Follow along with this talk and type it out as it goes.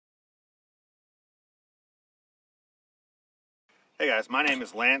Hey guys, my name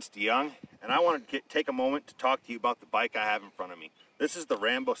is Lance DeYoung, and I want to take a moment to talk to you about the bike I have in front of me. This is the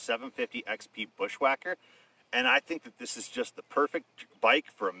Rambo 750 XP Bushwacker, and I think that this is just the perfect bike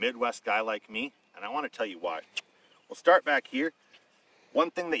for a Midwest guy like me, and I want to tell you why. We'll start back here. One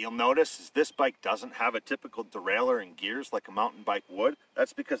thing that you'll notice is this bike doesn't have a typical derailleur and gears like a mountain bike would.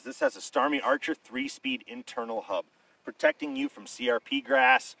 That's because this has a Starmy Archer 3-speed internal hub, protecting you from CRP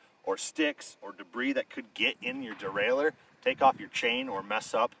grass or sticks or debris that could get in your derailleur, take off your chain, or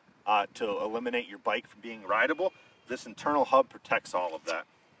mess up to eliminate your bike from being rideable. This internal hub protects all of that.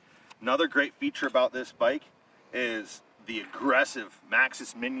 Another great feature about this bike is the aggressive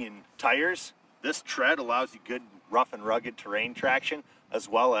Maxxis Minion tires. This tread allows you good rough and rugged terrain traction as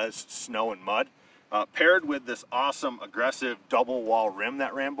well as snow and mud. Paired with this awesome aggressive double wall rim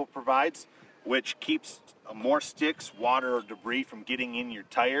that Rambo provides, which keeps more sticks, water, or debris from getting in your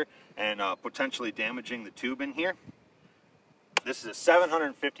tire and potentially damaging the tube in here. This is a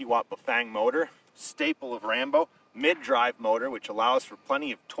 750 watt Bafang motor, staple of Rambo, mid-drive motor, which allows for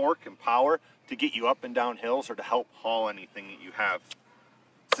plenty of torque and power to get you up and down hills or to help haul anything that you have.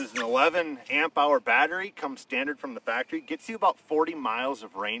 This is an 11 amp hour battery, comes standard from the factory, gets you about 40 miles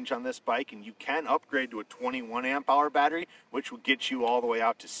of range on this bike, and you can upgrade to a 21 amp hour battery, which will get you all the way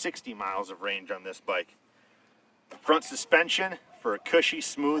out to 60 miles of range on this bike. Front suspension for a cushy,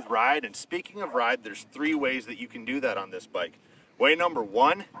 smooth ride, and speaking of ride, there's 3 ways that you can do that on this bike. Way number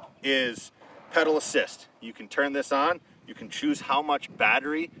 1 is pedal assist. You can turn this on, you can choose how much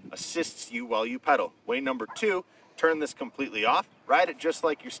battery assists you while you pedal. Way number 2, turn this completely off, ride it just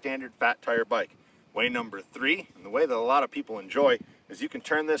like your standard fat tire bike. Way number 3, and the way that a lot of people enjoy, is you can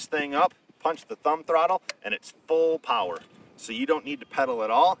turn this thing up, punch the thumb throttle, and it's full power. So you don't need to pedal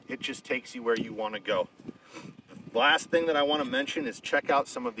at all, it just takes you where you want to go. The last thing that I want to mention is check out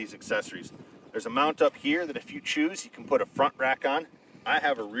some of these accessories. There's a mount up here that if you choose, you can put a front rack on. I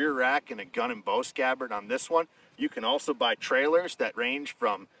have a rear rack and a gun and bow scabbard on this one. You can also buy trailers that range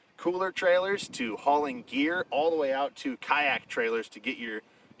from cooler trailers to hauling gear all the way out to kayak trailers to get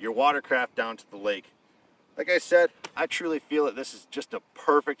your watercraft down to the lake. Like I said, I truly feel that this is just a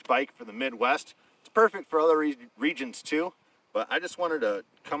perfect bike for the Midwest. It's perfect for other regions too, but I just wanted to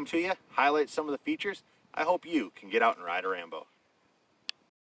come to you, highlight some of the features. I hope you can get out and ride a Rambo.